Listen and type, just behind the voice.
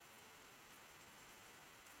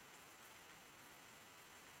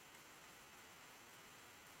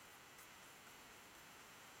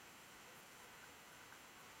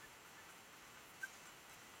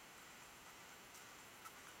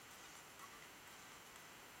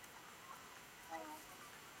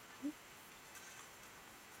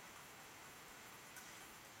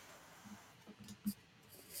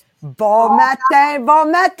Bon matin!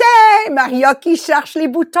 Maria qui cherche les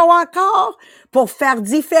boutons encore pour faire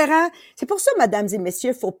différent. C'est pour ça, mesdames et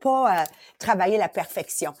messieurs, faut pas travailler la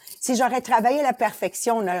perfection. Si j'aurais travaillé la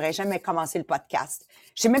perfection, on n'aurait jamais commencé le podcast.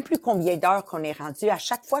 Je sais même plus combien d'heures qu'on est rendu. À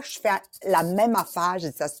chaque fois que je fais la même affaire, je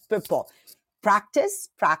dis ça se peut pas.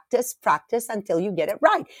 Practice, practice, practice until you get it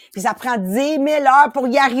right. Puis ça prend 10 000 heures pour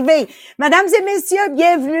y arriver. Mesdames et messieurs,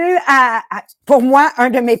 bienvenue à pour moi,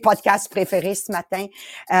 un de mes podcasts préférés ce matin.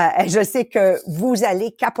 Je sais que vous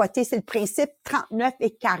allez capoter. C'est le principe 39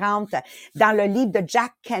 et 40 dans le livre de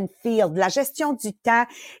Jack Canfield, la gestion du temps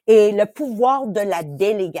et le pouvoir de la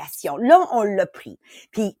délégation. Là, on l'a pris.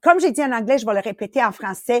 Puis, comme j'ai dit en anglais, je vais le répéter en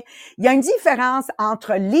français. Il y a une différence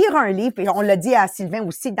entre lire un livre, et on l'a dit à Sylvain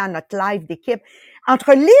aussi dans notre live d'équipe,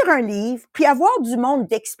 entre lire un livre puis avoir du monde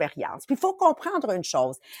d'expérience. Puis il faut comprendre une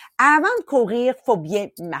chose. Avant de courir, faut bien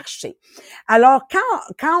marcher. Alors,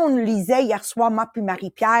 quand on lisait hier soir, moi puis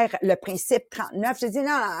Marie-Pierre, le principe 39, j'ai dit,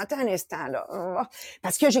 non, attends un instant, là.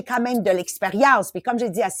 Parce que j'ai quand même de l'expérience. Puis comme j'ai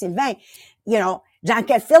dit à Sylvain, Jack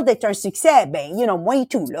Canfield est un succès. Ben, moi et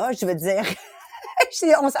tout, là, je veux dire.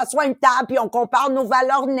 On s'assoit à une table puis on compare nos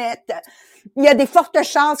valeurs nettes. Il y a des fortes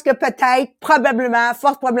chances que peut-être,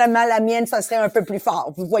 fort probablement, la mienne, ça serait un peu plus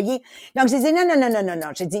fort. Vous voyez? Donc, j'ai dit, non.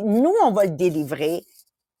 J'ai dit, nous, on va le délivrer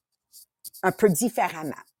un peu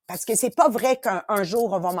différemment. Parce que c'est pas vrai qu'un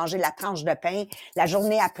jour, on va manger la tranche de pain, la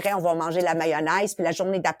journée après, on va manger la mayonnaise, puis la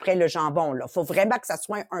journée d'après, le jambon, là. Faut vraiment que ça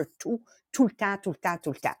soit un tout le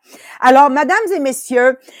temps. Alors, mesdames et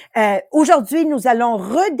messieurs, aujourd'hui, nous allons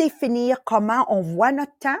redéfinir comment on voit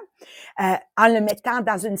notre temps en le mettant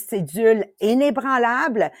dans une cédule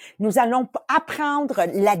inébranlable. Nous allons apprendre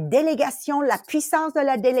la délégation, la puissance de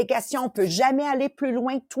la délégation. On peut jamais aller plus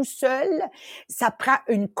loin tout seul. Ça prend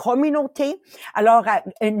une communauté. Alors,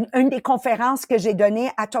 une des conférences que j'ai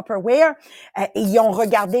données à Tupperware, ils ont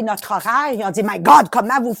regardé notre horaire, ils ont dit, My God,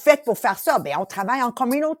 comment vous faites pour faire ça? Ben, on travaille en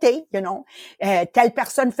communauté, telle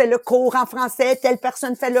personne fait le cours en français, telle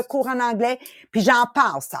personne fait le cours en anglais, puis j'en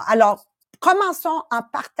pense. Alors, commençons en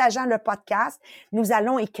partageant le podcast. Nous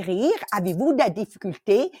allons écrire, avez-vous de la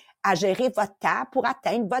difficulté à gérer votre temps pour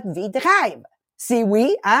atteindre votre vie de rêve? Si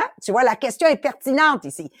oui, tu vois, la question est pertinente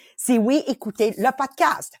ici. Si oui, écoutez le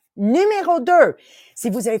podcast. Numéro 2, si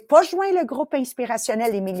vous n'avez pas joint le groupe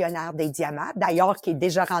inspirationnel Les Millionnaires des Diamants, d'ailleurs, qui est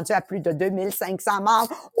déjà rendu à plus de 2500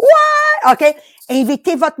 membres, ouais, OK,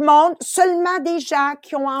 invitez votre monde, seulement des gens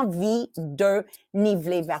qui ont envie de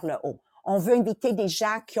niveler vers le haut. On veut inviter des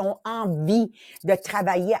gens qui ont envie de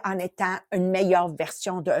travailler en étant une meilleure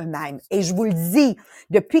version d'eux-mêmes. Et je vous le dis,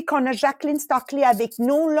 depuis qu'on a Jacqueline Stockley avec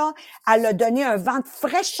nous, là, elle a donné un vent de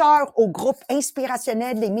fraîcheur au groupe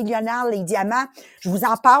inspirationnel Les Millionnaires, les Diamants. Je vous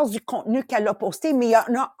en parle du contenu qu'elle a posté, mais il y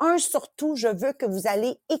en a un surtout, je veux que vous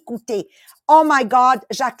allez écouter. Oh my God,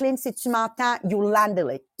 Jacqueline, si tu m'entends, you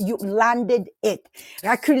landed it.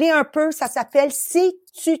 Reculez un peu, ça s'appelle « Si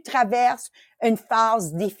tu traverses une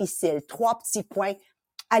phase difficile ». 3 petits points,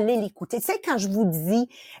 allez l'écouter. Tu sais, quand je vous dis,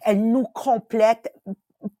 elle nous complète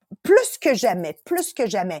plus que jamais.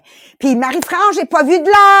 Puis Marie-France, j'ai pas vu de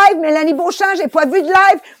live. Mélanie Beauchamp, j'ai pas vu de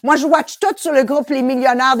live. Moi, je watch tout sur le groupe Les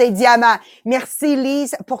Millionnaires des Diamants. Merci,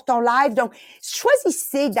 Lise, pour ton live. Donc,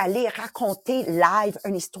 choisissez d'aller raconter live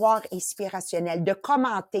une histoire inspirationnelle, de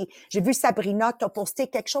commenter. J'ai vu Sabrina, t'as posté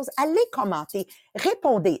quelque chose. Allez commenter.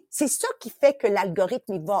 Répondez. C'est ça qui fait que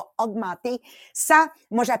l'algorithme, il va augmenter. Ça,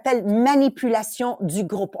 moi, j'appelle manipulation du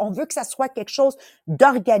groupe. On veut que ça soit quelque chose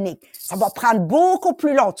d'organique. Ça va prendre beaucoup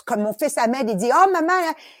plus long. Comme mon fils Ahmed, il dit, « Oh, maman,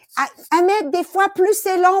 Ahmed, des fois, plus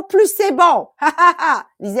c'est long, plus c'est bon. »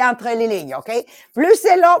 Lisez entre les lignes, OK? Plus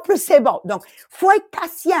c'est long, plus c'est bon. Donc, faut être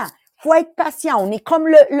patient. On est comme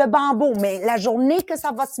le bambou, mais la journée que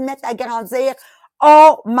ça va se mettre à grandir,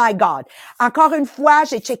 oh my God. Encore une fois,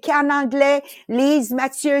 j'ai checké en anglais. Lise,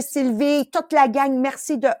 Mathieu, Sylvie, toute la gang,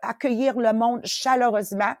 merci d'accueillir le monde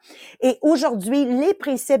chaleureusement. Et aujourd'hui, les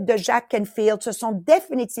principes de Jack Canfield, ce sont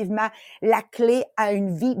définitivement la clé à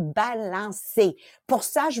une vie balancée. Pour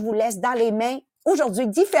ça, je vous laisse dans les mains aujourd'hui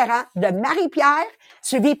différent de Marie-Pierre,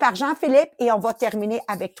 suivi par Jean-Philippe, et on va terminer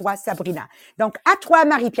avec toi, Sabrina. Donc, à toi,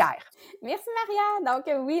 Marie-Pierre. Merci, Maria.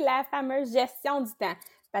 Donc, oui, la fameuse gestion du temps.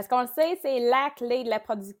 Parce qu'on le sait, c'est la clé de la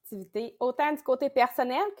productivité, autant du côté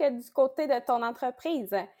personnel que du côté de ton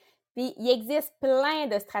entreprise. Puis, il existe plein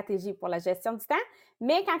de stratégies pour la gestion du temps,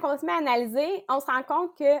 mais quand on se met à analyser, on se rend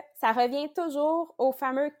compte que ça revient toujours aux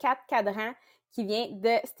fameux 4 cadrans qui vient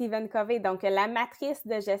de Stephen Covey, donc la matrice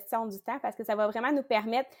de gestion du temps, parce que ça va vraiment nous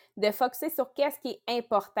permettre de focusser sur qu'est-ce qui est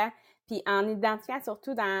important, puis en identifiant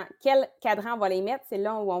surtout dans quel cadran on va les mettre, c'est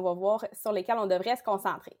là où on va voir sur lesquels on devrait se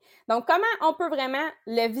concentrer. Donc, comment on peut vraiment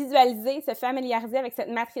le visualiser, se familiariser avec cette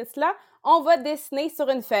matrice-là? On va dessiner sur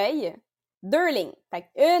une feuille 2 lignes. Fait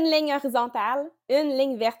une ligne horizontale, une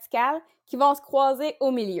ligne verticale qui vont se croiser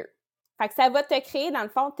au milieu. Fait que ça va te créer, dans le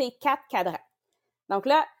fond, tes 4 cadrans. Donc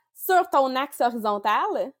là, sur ton axe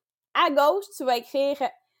horizontal, à gauche, tu vas écrire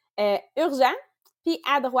urgent, puis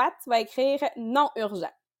à droite, tu vas écrire non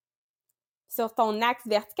urgent. Sur ton axe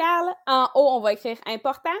vertical, en haut, on va écrire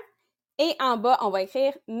important et en bas, on va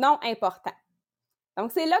écrire non important.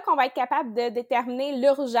 Donc, c'est là qu'on va être capable de déterminer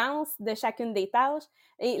l'urgence de chacune des tâches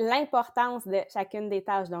et l'importance de chacune des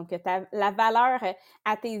tâches. Donc, la valeur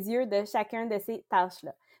à tes yeux de chacune de ces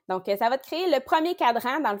tâches-là. Donc, ça va te créer le premier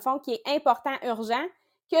cadran, dans le fond, qui est important, urgent,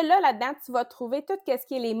 que là-dedans, tu vas trouver tout ce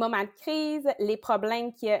qui est les moments de crise, les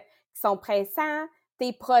problèmes qui sont pressants,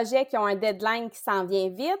 tes projets qui ont un deadline qui s'en vient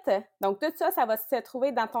vite. Donc, tout ça, ça va se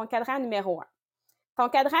trouver dans ton cadran numéro 1. Ton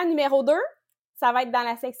cadran numéro 2, ça va être dans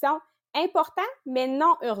la section important, mais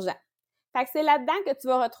non urgent. Fait que c'est là-dedans que tu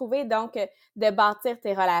vas retrouver, donc, de bâtir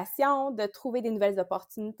tes relations, de trouver des nouvelles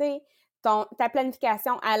opportunités, ta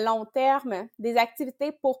planification à long terme, des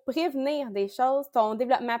activités pour prévenir des choses, ton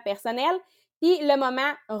développement personnel, puis le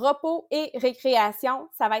moment repos et récréation,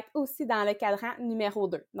 ça va être aussi dans le cadran numéro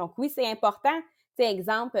 2. Donc oui, c'est important. C'est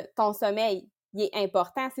exemple, ton sommeil, il est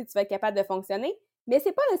important si tu veux être capable de fonctionner, mais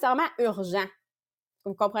c'est pas nécessairement urgent.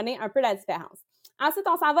 Vous comprenez un peu la différence. Ensuite,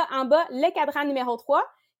 on s'en va en bas, le cadran numéro 3,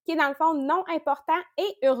 qui est dans le fond non important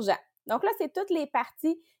et urgent. Donc là, c'est toutes les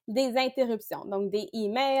parties des interruptions. Donc, des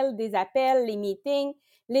emails, des appels, les meetings,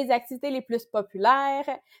 les activités les plus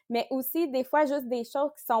populaires, mais aussi des fois juste des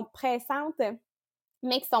choses qui sont pressantes,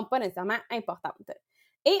 mais qui ne sont pas nécessairement importantes.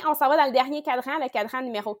 Et on s'en va dans le dernier cadran, le cadran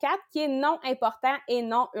numéro 4, qui est non important et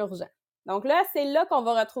non urgent. Donc là, c'est là qu'on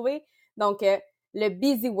va retrouver donc le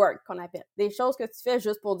busy work qu'on appelle. Des choses que tu fais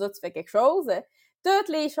juste pour dire que tu fais quelque chose. Toutes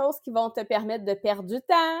les choses qui vont te permettre de perdre du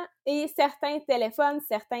temps et certains téléphones,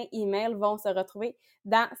 certains emails vont se retrouver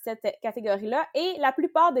dans cette catégorie-là et la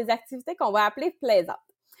plupart des activités qu'on va appeler plaisantes.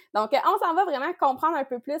 Donc, on s'en va vraiment comprendre un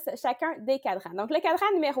peu plus chacun des cadrans. Donc, le cadran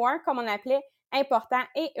numéro 1, comme on appelait important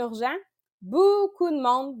et urgent, beaucoup de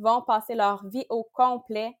monde vont passer leur vie au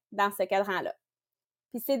complet dans ce cadran-là.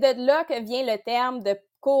 Puis c'est de là que vient le terme de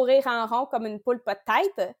courir en rond comme une poule pas de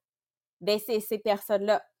tête. Bien, c'est ces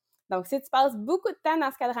personnes-là. Donc, si tu passes beaucoup de temps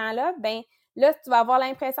dans ce cadran-là, bien, là, tu vas avoir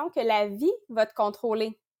l'impression que la vie va te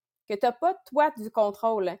contrôler, que tu n'as pas, toi, du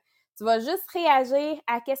contrôle. Tu vas juste réagir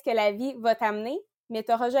à ce que la vie va t'amener, mais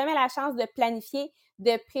tu n'auras jamais la chance de planifier,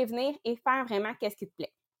 de prévenir et faire vraiment ce qui te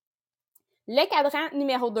plaît. Le cadran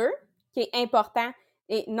numéro 2, qui est important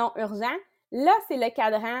et non urgent, là, c'est le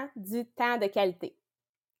cadran du temps de qualité.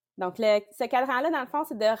 Donc, ce cadran-là, dans le fond,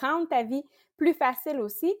 c'est de rendre ta vie plus facile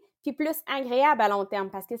aussi, puis plus agréable à long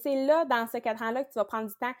terme, parce que c'est là, dans ce cadran-là, que tu vas prendre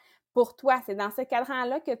du temps pour toi. C'est dans ce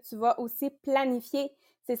cadran-là que tu vas aussi planifier.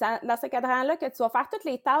 C'est dans ce cadran-là que tu vas faire toutes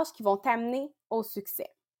les tâches qui vont t'amener au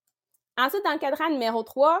succès. Ensuite, dans le cadran numéro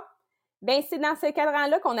 3, bien, c'est dans ce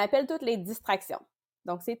cadran-là qu'on appelle toutes les distractions.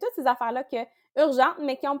 Donc, c'est toutes ces affaires-là urgentes,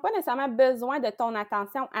 mais qui n'ont pas nécessairement besoin de ton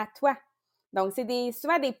attention à toi. Donc, c'est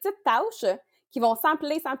souvent des petites tâches qui vont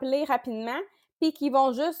s'empiler rapidement, puis qui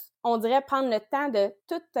vont juste, on dirait, prendre le temps de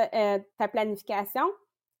toute ta planification.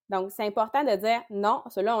 Donc, c'est important de dire non,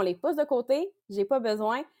 ceux-là, on les pousse de côté, j'ai pas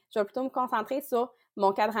besoin, je vais plutôt me concentrer sur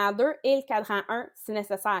mon cadran 2 et le cadran 1 si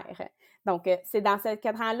nécessaire. Donc, c'est dans ce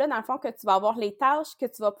cadran-là, dans le fond, que tu vas avoir les tâches que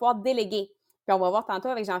tu vas pouvoir déléguer. Puis, on va voir tantôt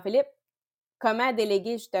avec Jean-Philippe comment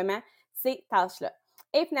déléguer justement ces tâches-là.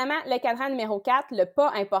 Et finalement, le cadran numéro 4, le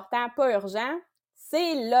pas important, pas urgent,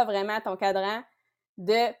 c'est là vraiment ton cadran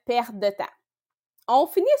de perte de temps. On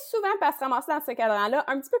finit souvent par se ramasser dans ce cadran-là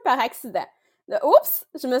un petit peu par accident. Oups,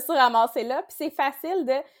 je me suis ramassée là, puis c'est facile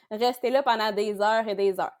de rester là pendant des heures et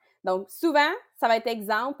des heures. Donc, souvent, ça va être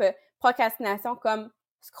exemple, procrastination comme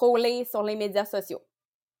scroller sur les médias sociaux.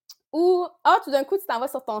 Ou, tout d'un coup, tu t'en vas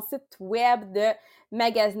sur ton site web de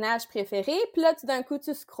magasinage préféré, puis là, tout d'un coup,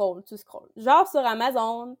 tu scrolles. Genre sur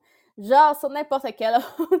Amazon, genre sur n'importe quel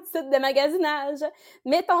autre site de magasinage.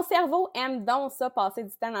 Mais ton cerveau aime donc ça, passer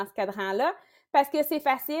du temps dans ce cadran-là, parce que c'est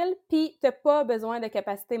facile, puis tu n'as pas besoin de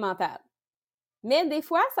capacité mentale. Mais des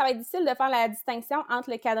fois, ça va être difficile de faire la distinction entre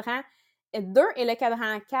le cadran 2 et le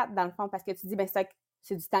cadran 4, dans le fond, parce que tu dis, bien,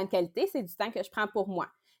 c'est du temps de qualité, c'est du temps que je prends pour moi.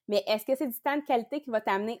 Mais est-ce que c'est du temps de qualité qui va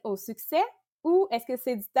t'amener au succès ou est-ce que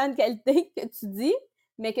c'est du temps de qualité que tu dis,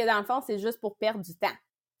 mais que dans le fond, c'est juste pour perdre du temps?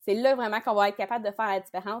 C'est là vraiment qu'on va être capable de faire la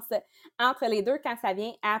différence entre les deux quand ça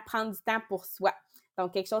vient à prendre du temps pour soi.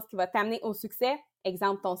 Donc, quelque chose qui va t'amener au succès,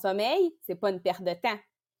 exemple ton sommeil, c'est pas une perte de temps.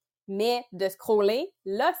 Mais de scroller,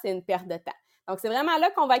 là, c'est une perte de temps. Donc, c'est vraiment là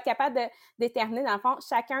qu'on va être capable de déterminer, dans le fond,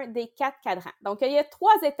 chacun des 4 cadrans. Donc, il y a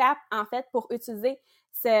 3 étapes, en fait, pour utiliser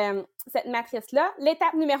cette matrice-là.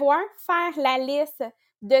 L'étape numéro 1, faire la liste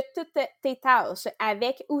de toutes tes tâches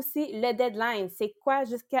avec aussi le deadline. C'est quoi,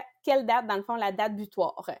 jusqu'à quelle date, dans le fond, la date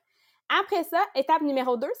butoir. Après ça, étape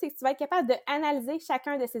numéro 2, c'est que tu vas être capable d'analyser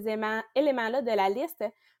chacun de ces éléments-là de la liste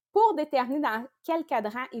pour déterminer dans quel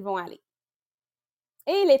cadran ils vont aller.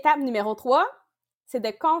 Et l'étape numéro 3, c'est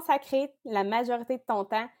de consacrer la majorité de ton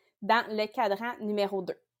temps dans le cadran numéro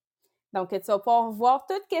 2. Donc, tu vas pouvoir voir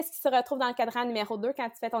tout ce qui se retrouve dans le cadran numéro 2 quand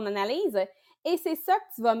tu fais ton analyse et c'est ça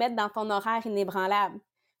que tu vas mettre dans ton horaire inébranlable.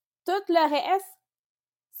 Tout le reste,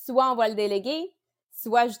 soit on va le déléguer,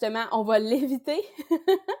 soit justement on va l'éviter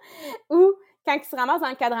ou quand il se ramasse dans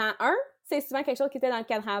le cadran 1, c'est souvent quelque chose qui était dans le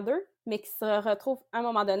cadran 2, mais qui se retrouve à un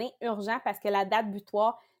moment donné urgent parce que la date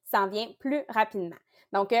butoir s'en vient plus rapidement.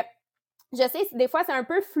 Donc, je sais, des fois, c'est un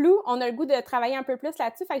peu flou. On a le goût de travailler un peu plus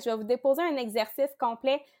là-dessus. Fait que je vais vous déposer un exercice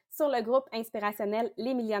complet sur le groupe inspirationnel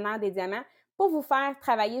Les Millionnaires des Diamants pour vous faire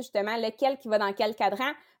travailler justement lequel qui va dans quel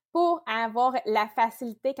cadran pour avoir la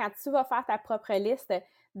facilité quand tu vas faire ta propre liste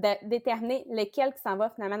de déterminer lequel qui s'en va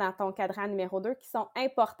finalement dans ton cadran numéro 2 qui sont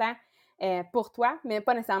importants pour toi, mais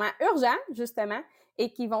pas nécessairement urgents, justement,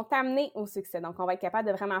 et qui vont t'amener au succès. Donc, on va être capable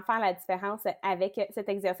de vraiment faire la différence avec cet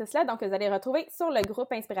exercice-là. Donc, vous allez retrouver sur le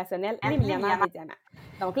groupe inspirationnel Les Millionnaires des Diamants.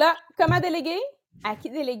 Donc là, comment déléguer? À qui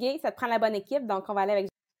déléguer? Ça te prend la bonne équipe. Donc, on va aller avec...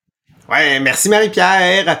 Ouais, merci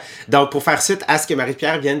Marie-Pierre. Donc, pour faire suite à ce que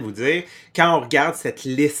Marie-Pierre vient de vous dire, quand on regarde cette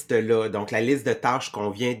liste-là, donc la liste de tâches qu'on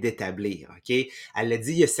vient d'établir, OK? Elle a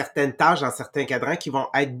dit, il y a certaines tâches dans certains cadrans qui vont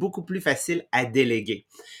être beaucoup plus faciles à déléguer.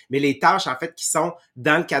 Mais les tâches, en fait, qui sont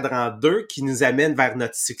dans le cadran 2, qui nous amènent vers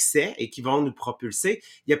notre succès et qui vont nous propulser,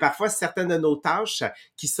 il y a parfois certaines de nos tâches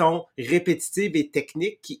qui sont répétitives et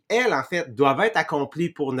techniques qui, elles, en fait, doivent être accomplies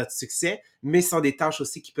pour notre succès, mais sont des tâches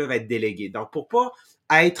aussi qui peuvent être déléguées. Donc, pour pas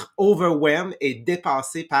être overwhelmed et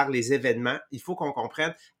dépassé par les événements, il faut qu'on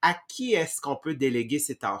comprenne à qui est-ce qu'on peut déléguer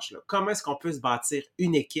ces tâches-là. Comment est-ce qu'on peut se bâtir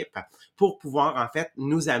une équipe pour pouvoir, en fait,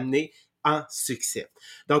 nous amener en succès.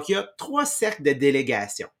 Donc, il y a 3 cercles de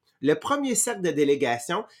délégation. Le premier cercle de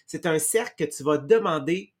délégation, c'est un cercle que tu vas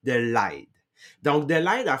demander de l'aide. Donc, de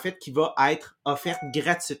l'aide, en fait, qui va être offerte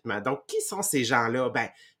gratuitement. Donc, qui sont ces gens-là? Ben,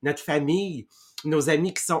 notre famille, nos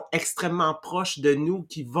amis qui sont extrêmement proches de nous,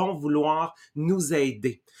 qui vont vouloir nous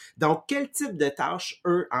aider. Donc, quel type de tâches,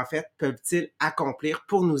 eux, en fait, peuvent-ils accomplir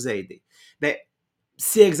pour nous aider? Ben,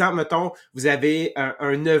 si, exemple, mettons, vous avez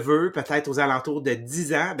un neveu, peut-être aux alentours de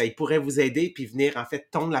 10 ans, ben, il pourrait vous aider puis venir, en fait,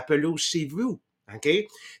 tondre la pelouse chez vous. OK?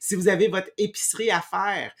 Si vous avez votre épicerie à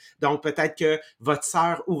faire, donc peut-être que votre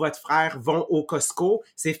sœur ou votre frère vont au Costco,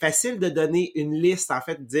 c'est facile de donner une liste, en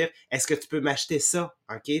fait, de dire, est-ce que tu peux m'acheter ça?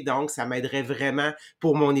 OK? Donc, ça m'aiderait vraiment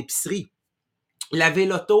pour mon épicerie. Laver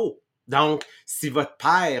l'auto. Donc, si votre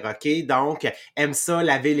père, OK, donc, aime ça,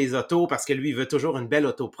 laver les autos parce que lui, il veut toujours une belle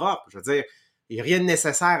auto propre, je veux dire, il n'y a rien de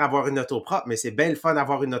nécessaire à avoir une auto propre, mais c'est bien le fun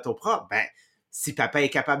d'avoir une auto propre. Ben, si papa est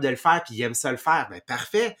capable de le faire puis il aime ça le faire, ben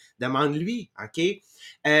parfait, demande-lui, OK?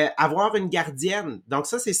 Avoir une gardienne. Donc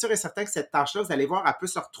ça, c'est sûr et certain que cette tâche-là, vous allez voir, elle peut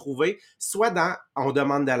se retrouver soit dans on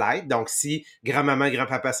demande de l'aide, donc si grand-maman,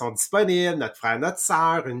 grand-papa sont disponibles, notre frère, notre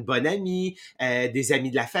sœur, une bonne amie, des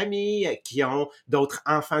amis de la famille qui ont d'autres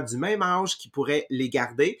enfants du même âge qui pourraient les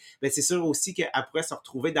garder, ben c'est sûr aussi qu'elle pourrait se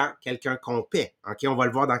retrouver dans quelqu'un qu'on paie. OK? On va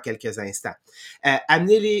le voir dans quelques instants.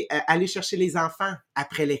 Aller chercher les enfants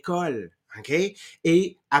après l'école. OK?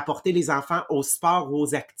 Et apporter les enfants au sport ou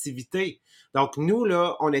aux activités. Donc, nous,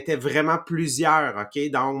 là, on était vraiment plusieurs, OK?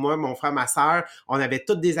 Donc, moi, mon frère, ma sœur, on avait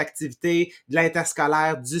toutes des activités, de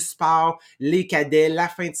l'interscolaire, du sport, les cadets, la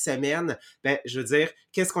fin de semaine. Ben, je veux dire,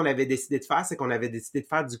 qu'est-ce qu'on avait décidé de faire? C'est qu'on avait décidé de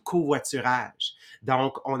faire du covoiturage.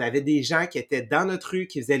 Donc, on avait des gens qui étaient dans notre rue,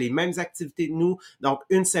 qui faisaient les mêmes activités que nous. Donc,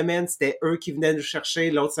 une semaine, c'était eux qui venaient nous chercher.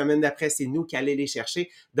 L'autre semaine d'après, c'est nous qui allions les chercher.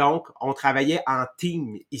 Donc, on travaillait en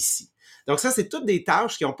team ici. Donc ça, c'est toutes des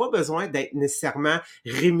tâches qui n'ont pas besoin d'être nécessairement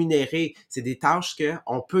rémunérées. C'est des tâches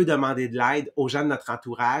qu'on peut demander de l'aide aux gens de notre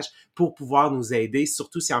entourage pour pouvoir nous aider,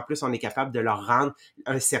 surtout si en plus on est capable de leur rendre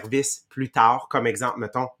un service plus tard, comme exemple,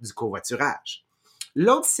 mettons, du covoiturage.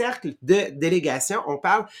 L'autre cercle de délégation, on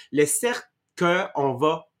parle le cercle qu'on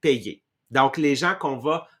va payer. Donc, les gens qu'on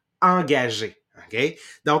va engager. OK?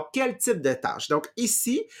 Donc, quel type de tâches? Donc,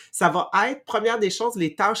 ici, ça va être, première des choses,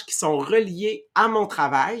 les tâches qui sont reliées à mon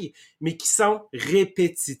travail, mais qui sont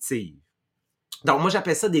répétitives. Donc, moi,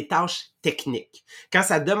 j'appelle ça des tâches techniques. Quand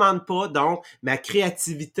ça demande pas, donc, ma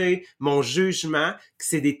créativité, mon jugement, que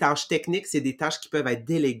c'est des tâches techniques, c'est des tâches qui peuvent être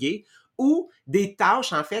déléguées, ou des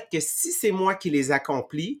tâches, en fait, que si c'est moi qui les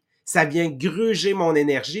accomplis, ça vient gruger mon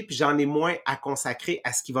énergie, puis j'en ai moins à consacrer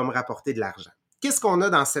à ce qui va me rapporter de l'argent. Qu'est-ce qu'on a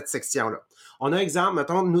dans cette section-là? On a, exemple,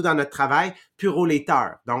 mettons, nous, dans notre travail,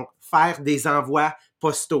 puro-laiter, donc faire des envois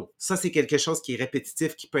postaux. Ça, c'est quelque chose qui est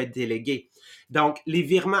répétitif, qui peut être délégué. Donc, les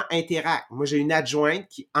virements Interact. Moi, j'ai une adjointe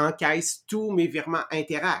qui encaisse tous mes virements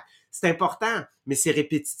Interact. C'est important, mais c'est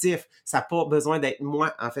répétitif. Ça n'a pas besoin d'être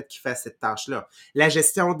moi, en fait, qui fasse cette tâche-là. La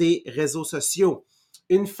gestion des réseaux sociaux.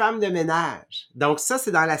 Une femme de ménage. Donc, ça,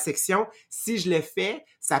 c'est dans la section « Si je le fais,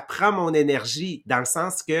 ça prend mon énergie », dans le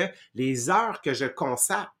sens que les heures que je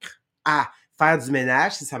consacre à faire du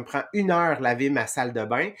ménage, si ça me prend 1 heure laver ma salle de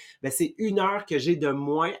bain, ben c'est 1 heure que j'ai de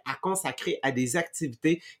moins à consacrer à des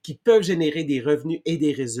activités qui peuvent générer des revenus et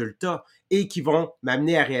des résultats et qui vont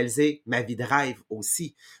m'amener à réaliser ma vie de rêve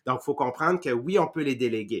aussi. Donc, il faut comprendre que oui, on peut les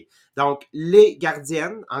déléguer. Donc, les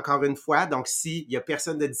gardiennes, encore une fois, donc s'il n'y a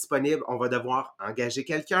personne de disponible, on va devoir engager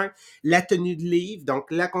quelqu'un. La tenue de livre,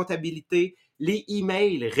 donc la comptabilité, les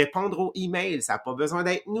emails, répondre aux emails, ça n'a pas besoin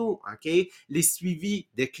d'être nous, OK? Les suivis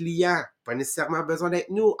de clients, pas nécessairement besoin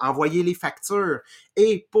d'être nous, envoyer les factures.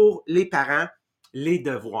 Et pour les parents, les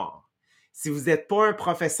devoirs. Si vous n'êtes pas un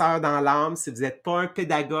professeur dans l'âme, si vous n'êtes pas un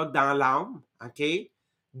pédagogue dans l'âme, OK?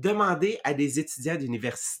 Demandez à des étudiants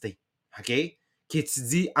d'université, OK? Qui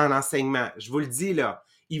étudient en enseignement. Je vous le dis là,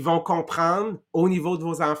 ils vont comprendre au niveau de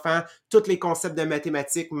vos enfants tous les concepts de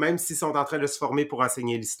mathématiques, même s'ils sont en train de se former pour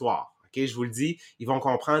enseigner l'histoire. OK, je vous le dis, ils vont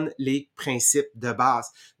comprendre les principes de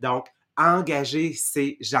base. Donc, engagez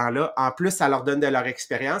ces gens-là. En plus, ça leur donne de leur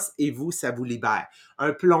expérience et vous, ça vous libère.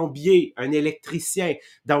 Un plombier, un électricien.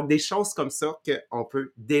 Donc, des choses comme ça qu'on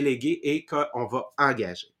peut déléguer et qu'on va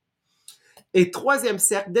engager. Et troisième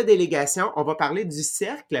cercle de délégation, on va parler du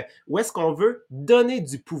cercle où est-ce qu'on veut donner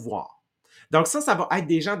du pouvoir. Donc ça va être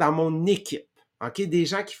des gens dans mon équipe. OK? Des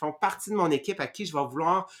gens qui font partie de mon équipe à qui je vais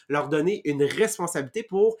vouloir leur donner une responsabilité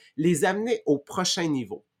pour les amener au prochain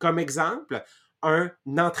niveau. Comme exemple, un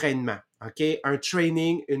entraînement, OK? Un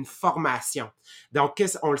training, une formation. Donc,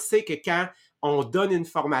 on le sait que quand on donne une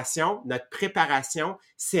formation, notre préparation,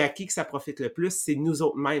 c'est à qui que ça profite le plus? C'est nous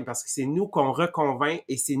autres mêmes, parce que c'est nous qu'on reconvainc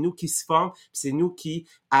et c'est nous qui se forment, c'est nous qui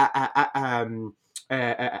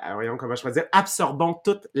voyons comment je peux dire, absorbons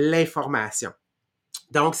toute l'information.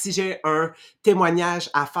 Donc, si j'ai un témoignage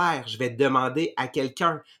à faire, je vais demander à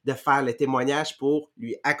quelqu'un de faire le témoignage pour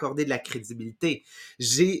lui accorder de la crédibilité.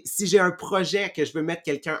 Si j'ai un projet que je veux mettre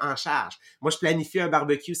quelqu'un en charge, moi, je planifie un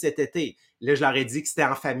barbecue cet été. Là, je leur ai dit que c'était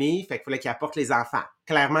en famille, fait qu'il fallait qu'ils apportent les enfants.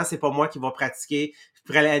 Clairement, c'est pas moi qui va pratiquer,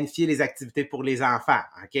 planifier les activités pour les enfants,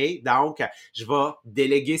 OK? Donc, je vais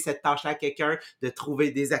déléguer cette tâche à quelqu'un de trouver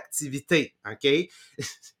des activités, OK?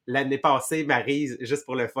 L'année passée, Maryse, juste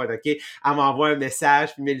pour le fun, OK? Elle m'envoie un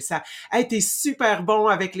message, puis Mélissa, « Hey, t'es super bon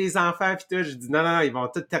avec les enfants, puis tout. » Je dis, non, ils vont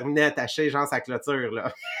tous terminer attachés, genre, sa clôture,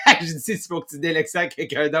 là. Je dis, il faut que tu délègues ça à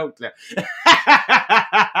quelqu'un d'autre, là.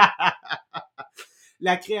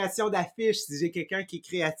 La création d'affiches, si j'ai quelqu'un qui est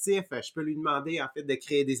créatif, je peux lui demander en fait de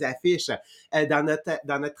créer des affiches. Dans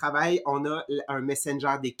notre travail, on a un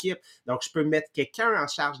messenger d'équipe, donc je peux mettre quelqu'un en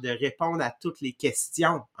charge de répondre à toutes les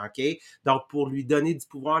questions, OK? Donc pour lui donner du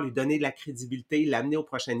pouvoir, lui donner de la crédibilité, l'amener au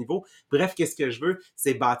prochain niveau. Bref, qu'est-ce que je veux?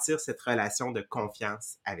 C'est bâtir cette relation de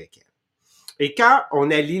confiance avec elle. Et quand on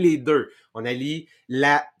allie les deux, on allie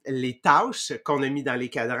les tâches qu'on a mis dans les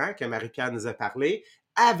cadrans, que Marie-Pierre nous a parlé,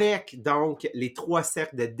 avec donc les 3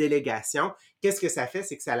 cercles de délégation, qu'est-ce que ça fait?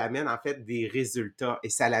 C'est que ça l'amène en fait des résultats et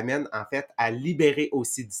ça l'amène en fait à libérer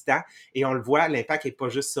aussi du temps. Et on le voit, l'impact n'est pas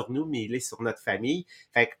juste sur nous, mais il est sur notre famille.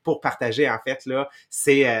 Fait que pour partager en fait là,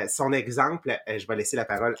 c'est son exemple, je vais laisser la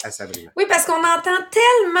parole à Sabrina. Oui, parce qu'on entend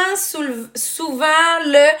tellement souvent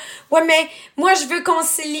le « Ouais, mais moi, je veux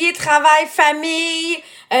concilier travail, famille,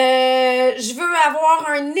 je veux avoir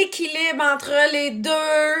un équilibre entre les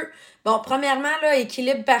deux. » Bon, premièrement, là,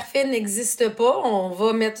 équilibre parfait n'existe pas. On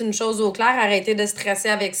va mettre une chose au clair, arrêter de stresser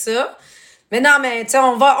avec ça. Mais non, mais tu sais,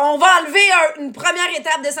 on va enlever une première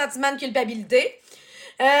étape de sentiment de culpabilité.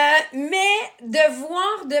 Mais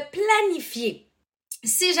de planifier.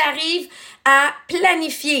 Si j'arrive à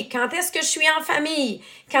planifier quand est-ce que je suis en famille,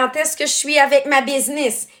 quand est-ce que je suis avec ma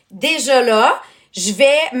business, déjà là, je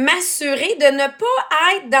vais m'assurer de ne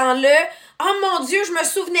pas être dans le « Oh mon Dieu, je me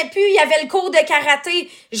souvenais plus, il y avait le cours de karaté,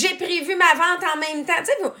 j'ai prévu ma vente en même temps. » Tu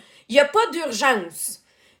sais, il n'y a pas d'urgence.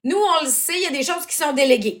 Nous, on le sait, il y a des choses qui sont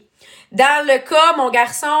déléguées. Dans le cas, mon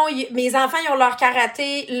garçon, mes enfants, ils ont leur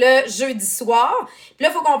karaté le jeudi soir. Puis là,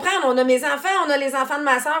 il faut comprendre, on a mes enfants, on a les enfants de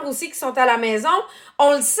ma soeur aussi qui sont à la maison.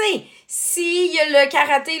 On le sait. S'il y a le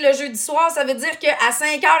karaté le jeudi soir, ça veut dire qu'à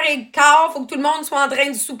 5h15, il faut que tout le monde soit en train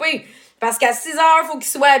de souper. Parce qu'à 6h, il faut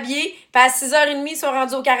qu'ils soient habillés. Puis à 6h30, ils sont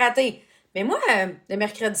rendus au karaté. Mais moi, le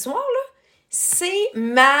mercredi soir, là, c'est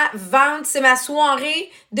ma vente, c'est ma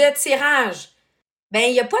soirée de tirage. Ben,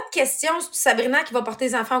 il n'y a pas de question sur Sabrina qui va porter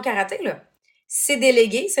les enfants au karaté, là. C'est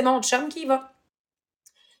délégué, c'est mon chum qui y va.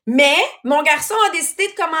 Mais mon garçon a décidé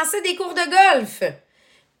de commencer des cours de golf.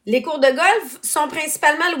 Les cours de golf sont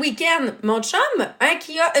principalement le week-end. Mon chum,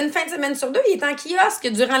 qui a une fin de semaine sur 2, il est en kiosque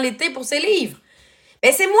durant l'été pour ses livres.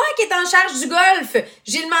 Ben, c'est moi qui est en charge du golf.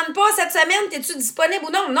 Je lui demande pas cette semaine, es-tu disponible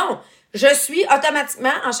ou non? Non. Je suis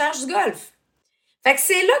automatiquement en charge du golf. Fait que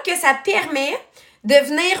c'est là que ça permet de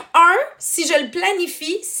venir, si je le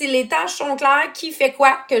planifie, si les tâches sont claires, qui fait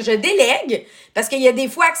quoi, que je délègue, parce qu'il y a des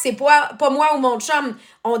fois que c'est pas moi ou mon chum,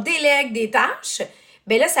 on délègue des tâches,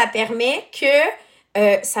 ben là, ça me permet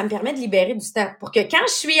de libérer du temps. Pour que quand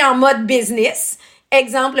je suis en mode business,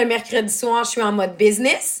 exemple, le mercredi soir, je suis en mode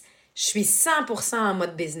business, je suis 100% en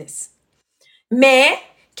mode business. Mais,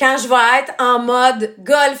 quand je vais être en mode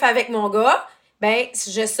golf avec mon gars, ben,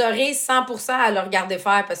 je serai 100% à le regarder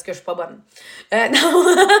faire parce que je suis pas bonne.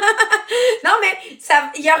 Non. Non, mais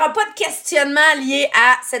il y aura pas de questionnement lié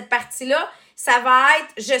à cette partie-là. Ça va être,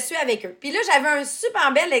 je suis avec eux. Puis là, j'avais un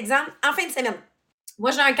super bel exemple en fin de semaine. Moi,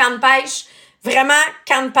 j'ai un camp de pêche, vraiment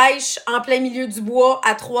camp de pêche en plein milieu du bois,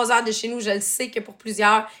 à 3 heures de chez nous. Je le sais que pour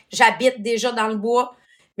plusieurs, j'habite déjà dans le bois.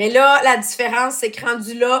 Mais là, la différence, c'est que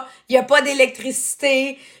rendu là, il n'y a pas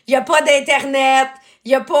d'électricité, il n'y a pas d'Internet,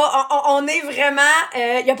 il y a pas, on est vraiment,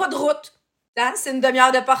 il y a pas de route. Hein? C'est une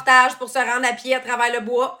demi-heure de portage pour se rendre à pied à travers le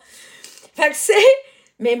bois. Fait que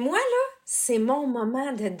mais moi, là, c'est mon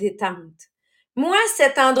moment de détente. Moi,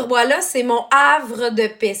 cet endroit-là, c'est mon havre de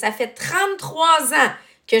paix. Ça fait 33 ans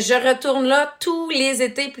que je retourne là tous les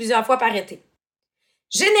étés, plusieurs fois par été.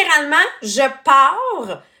 Généralement, je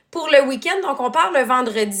pars pour le week-end, donc on part le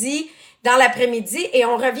vendredi dans l'après-midi et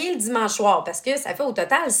on revient le dimanche soir parce que ça fait au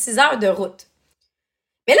total 6 heures de route.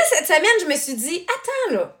 Mais là, cette semaine, je me suis dit,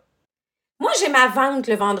 attends là, moi j'ai ma vente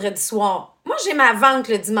le vendredi soir, moi j'ai ma vente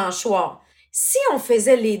le dimanche soir. Si on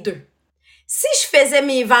faisait les deux, si je faisais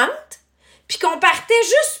mes ventes, puis qu'on partait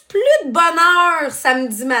juste plus de bonne heure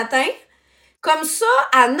samedi matin, comme ça,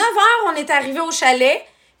 à 9 heures, on est arrivé au chalet,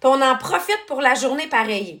 puis on en profite pour la journée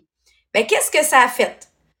pareille. Ben, qu'est-ce que ça a fait?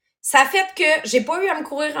 Ça a fait que j'ai pas eu à me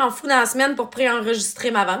courir en fou dans la semaine pour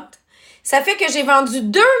préenregistrer ma vente. Ça fait que j'ai vendu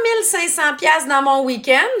 2500 pièces dans mon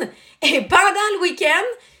week-end et pendant le week-end,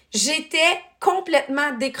 j'étais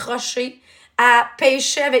complètement décrochée à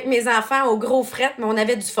pêcher avec mes enfants au gros fret, mais on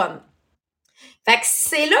avait du fun. Fait que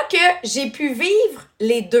c'est là que j'ai pu vivre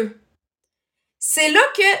les deux. C'est là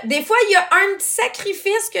que, des fois, il y a un petit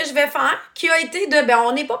sacrifice que je vais faire qui a été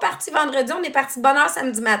on n'est pas parti vendredi, on est parti de bonne heure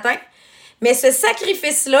samedi matin. Mais ce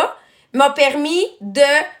sacrifice-là m'a permis de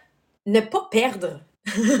ne pas perdre.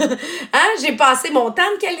 Hein? J'ai passé mon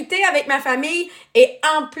temps de qualité avec ma famille et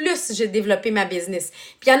en plus, j'ai développé ma business.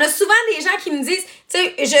 Puis il y en a souvent des gens qui me disent, tu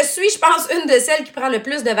sais, je pense, une de celles qui prend le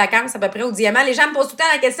plus de vacances à peu près au Diamant. Les gens me posent tout le temps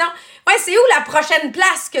la question, ouais, c'est où la prochaine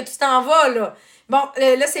place que tu t'en vas, là? Bon,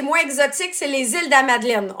 là, c'est moins exotique, c'est les îles de la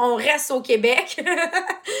Madeleine. On reste au Québec.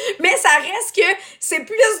 Mais ça reste que c'est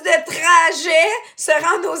plus de trajet se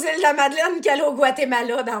rendre aux îles de la Madeleine qu'aller au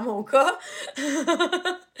Guatemala, dans mon cas.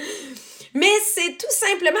 Mais c'est tout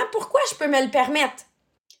simplement pourquoi je peux me le permettre.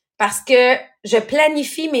 Parce que je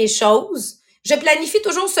planifie mes choses. Je planifie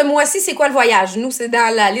toujours ce mois-ci, c'est quoi le voyage? Nous, c'est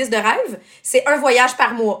dans la liste de rêves. C'est un voyage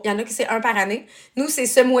par mois. Il y en a qui c'est un par année. Nous, c'est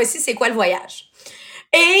ce mois-ci, c'est quoi le voyage?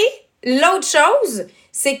 Et l'autre chose,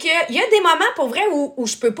 c'est qu'il y a des moments, pour vrai, où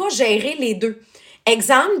je peux pas gérer les deux.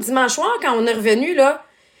 Exemple, dimanche soir, quand on est revenu, là,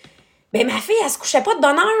 ben ma fille, elle se couchait pas de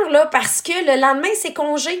bonne heure, là, parce que le lendemain, c'est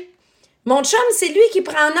congé. Mon chum, c'est lui qui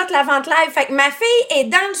prend en note la vente live. Fait que ma fille est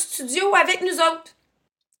dans le studio avec nous autres.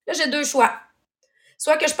 Là, j'ai deux choix.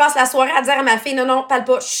 Soit que je passe la soirée à dire à ma fille, non, parle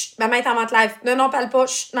pas, chut, maman est en vente live. Non, parle pas,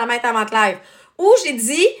 chut, maman est en vente live. Ou j'ai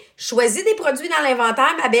dit, choisis des produits dans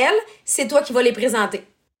l'inventaire, ma belle, c'est toi qui vas les présenter.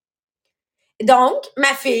 Donc,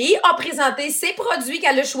 ma fille a présenté ses produits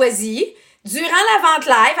qu'elle a choisis durant la vente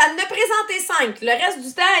live. Elle en a présenté 5. Le reste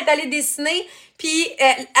du temps, elle est allée dessiner, puis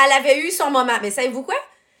elle avait eu son moment. Mais savez-vous quoi?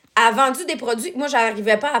 Elle a vendu des produits que moi,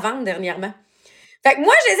 j'arrivais pas à vendre dernièrement. Fait que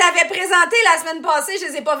moi, je les avais présentés la semaine passée, je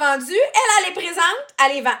les ai pas vendus. Elle les présente,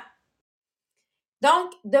 elle les vend.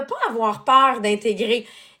 Donc, de pas avoir peur d'intégrer.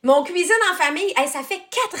 Mon cuisine en famille, hey, ça fait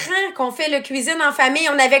 4 ans qu'on fait le cuisine en famille.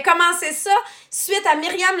 On avait commencé ça suite à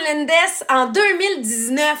Myriam Lendes en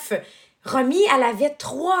 2019. Romy, elle avait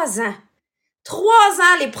 3 ans. 3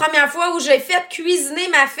 ans les premières fois où j'ai fait cuisiner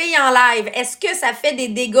ma fille en live. Est-ce que ça fait des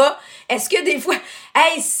dégâts? Est-ce que des fois...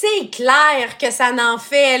 Hey, c'est clair que ça n'en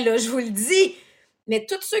fait, là, je vous le dis. Mais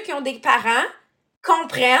tous ceux qui ont des parents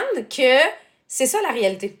comprennent que c'est ça la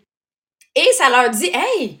réalité. Et ça leur dit,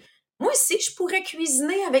 hey, moi aussi, je pourrais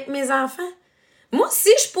cuisiner avec mes enfants. Moi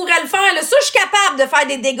aussi, je pourrais le faire. Là, ça, je suis capable de faire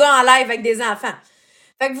des dégâts en live avec des enfants.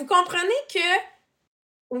 Fait que vous comprenez que,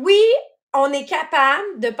 oui, on est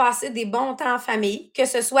capable de passer des bons temps en famille, que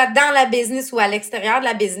ce soit dans la business ou à l'extérieur de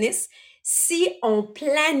la business, si on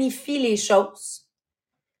planifie les choses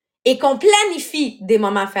et qu'on planifie des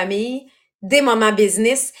moments famille, des moments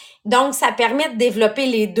business. Donc, ça permet de développer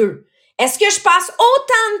les deux. Est-ce que je passe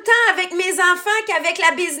autant de temps avec mes enfants qu'avec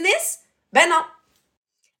la business? Ben non.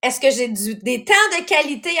 Est-ce que j'ai des temps de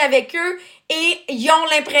qualité avec eux et ils ont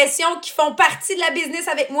l'impression qu'ils font partie de la business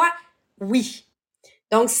avec moi? Oui.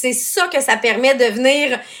 Donc, c'est ça que ça permet de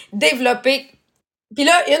venir développer. Puis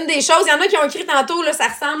là, une des choses, il y en a qui ont écrit tantôt, là, ça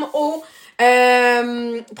ressemble au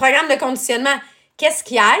programme de conditionnement. Qu'est-ce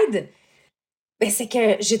qui aide? Ben, c'est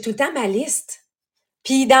que j'ai tout le temps ma liste.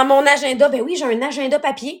 Puis dans mon agenda, ben oui, j'ai un agenda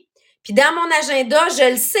papier. Puis dans mon agenda, je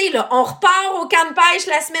le sais, là, on repart au camp de pêche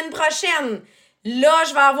la semaine prochaine. Là,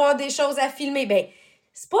 je vais avoir des choses à filmer. Ben,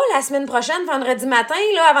 c'est pas la semaine prochaine, vendredi matin,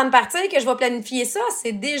 là, avant de partir, que je vais planifier ça.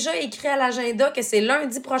 C'est déjà écrit à l'agenda que c'est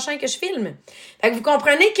lundi prochain que je filme. Fait que vous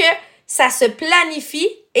comprenez que ça se planifie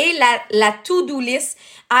et la to-do list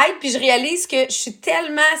aide. Puis je réalise que je suis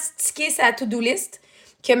tellement stickée sur la to-do list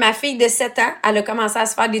que ma fille de 7 ans, elle a commencé à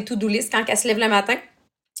se faire des to-do list quand elle se lève le matin.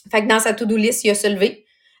 Fait que dans sa to-do list, il y a se lever,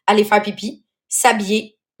 aller faire pipi,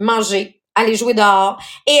 s'habiller, manger, aller jouer dehors.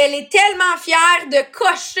 Et elle est tellement fière de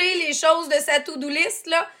cocher les choses de sa to-do list,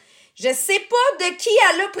 là. Je sais pas de qui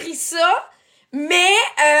elle a pris ça, mais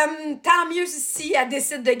tant mieux si elle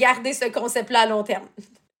décide de garder ce concept-là à long terme.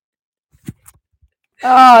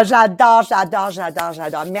 Oh, j'adore.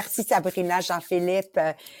 Merci Sabrina, Jean-Philippe,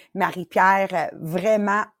 Marie-Pierre,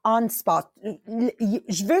 vraiment on spot.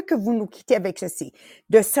 Je veux que vous nous quittez avec ceci,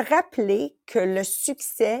 de se rappeler que le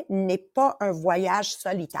succès n'est pas un voyage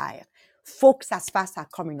solitaire. Faut que ça se fasse en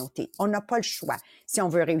communauté. On n'a pas le choix si on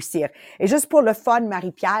veut réussir. Et juste pour le fun,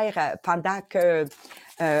 Marie-Pierre, pendant que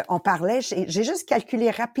on parlait, j'ai juste calculé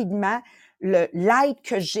rapidement l'aide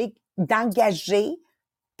que j'ai d'engager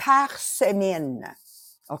par semaine.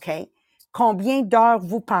 OK? Combien d'heures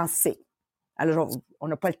vous pensez? Alors, on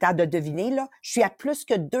n'a pas le temps de deviner, là. Je suis à plus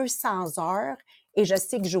que 200 heures et je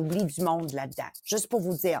sais que j'oublie du monde là-dedans. Juste pour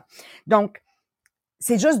vous dire. Donc,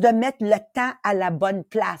 c'est juste de mettre le temps à la bonne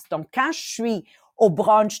place. Donc, quand je suis au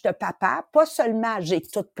brunch de papa, pas seulement j'ai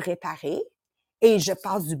tout préparé et je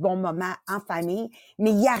passe du bon moment en famille,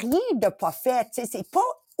 mais il n'y a rien de pas fait. Tu sais, c'est pas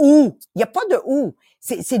ou. Il n'y a pas de ou.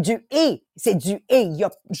 C'est du et. C'est du et. Il n'y a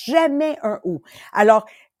jamais un ou. Alors,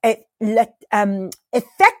 effective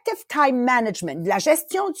time management, la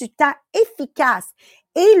gestion du temps efficace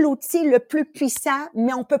est l'outil le plus puissant,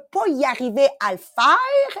 mais on peut pas y arriver à le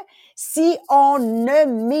faire si on ne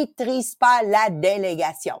maîtrise pas la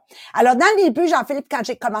délégation. Alors, dans le début, Jean-Philippe, quand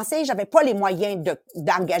j'ai commencé, j'avais pas les moyens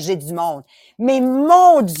d'engager du monde. Mais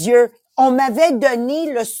mon Dieu, on m'avait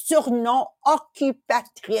donné le surnom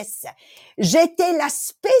occupatrice. J'étais la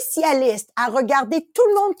spécialiste à regarder tout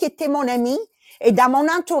le monde qui était mon ami et dans mon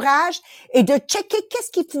entourage et de checker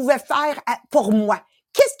qu'est-ce qu'ils pouvaient faire pour moi.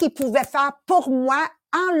 Qu'est-ce qu'ils pouvaient faire pour moi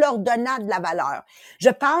en leur donnant de la valeur. Je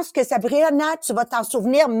pense que Sabrina, tu vas t'en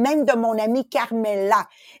souvenir même de mon amie Carmela.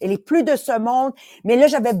 Elle est plus de ce monde, mais là,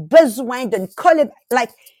 j'avais besoin d'une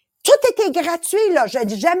tout était gratuit, là. Je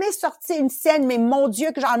n'ai jamais sorti une scène, mais mon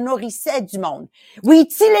Dieu, que j'en nourrissais du monde. Oui,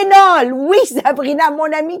 Tylenol. Oui, Sabrina,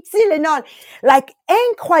 mon amie Tylenol.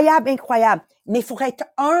 Incroyable. Mais il faut être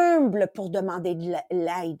humble pour demander de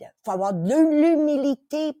l'aide. Il faut avoir de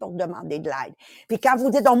l'humilité pour demander de l'aide. Puis quand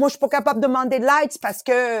vous dites, oh, moi, je suis pas capable de demander de l'aide, c'est parce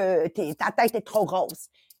que ta tête est trop grosse.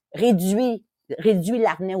 Réduis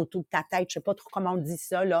l'arnais autour de ta tête. Je sais pas trop comment on dit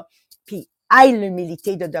ça, là. Puis, aie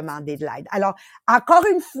l'humilité de demander de l'aide. Alors, encore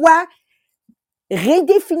une fois,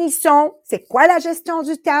 redéfinissons c'est quoi la gestion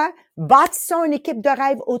du temps, bâtissons une équipe de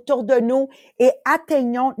rêve autour de nous et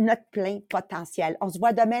atteignons notre plein potentiel. On se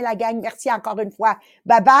voit demain, la gang. Merci encore une fois.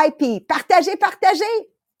 Bye bye, puis partagez!